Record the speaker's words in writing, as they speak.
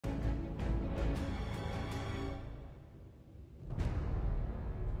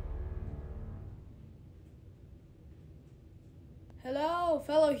Hello,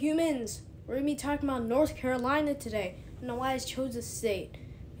 fellow humans. We're gonna be talking about North Carolina today. I don't know why I chose this state.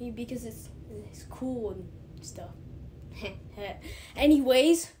 Maybe because it's cool and stuff.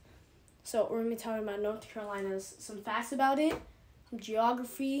 Anyways, so we're gonna be talking about North Carolina's some facts about it, some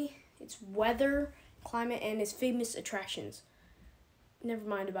geography, its weather, climate, and its famous attractions. Never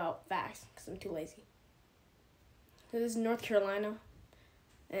mind about facts, because I'm too lazy. So this is North Carolina,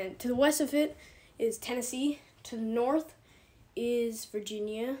 and to the west of it is Tennessee. To the north is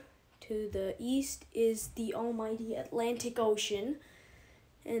Virginia. To the east is the almighty Atlantic Ocean.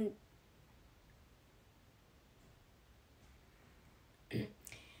 And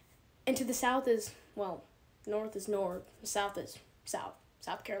to the south is, well, north is north, south is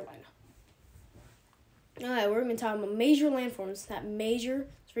South Carolina. Alright, we're going to be talking about major landforms. That major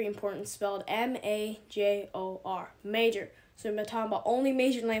is very important, spelled M-A-J-O-R, major. So we're going to be talking about only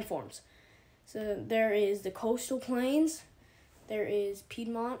major landforms. So there is the coastal plains, there is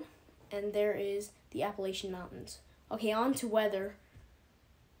Piedmont, and there is the Appalachian Mountains. Okay, on to weather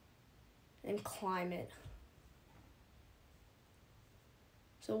and climate.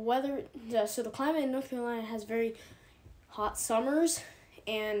 So the climate in North Carolina has very hot summers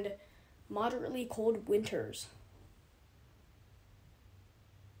and moderately cold winters.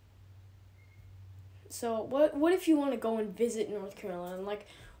 So what if you want to go and visit North Carolina? Like,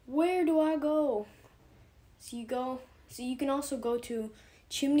 where do I go? So you can also go to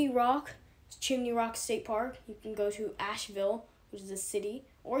Chimney Rock. It's Chimney Rock State Park. You can go to Asheville, which is a city,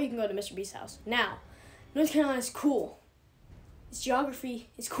 or you can go to Mr. Beast's house. Now, North Carolina is cool. Its geography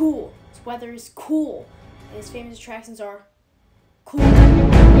is cool. Its weather is cool. And its famous attractions are cool.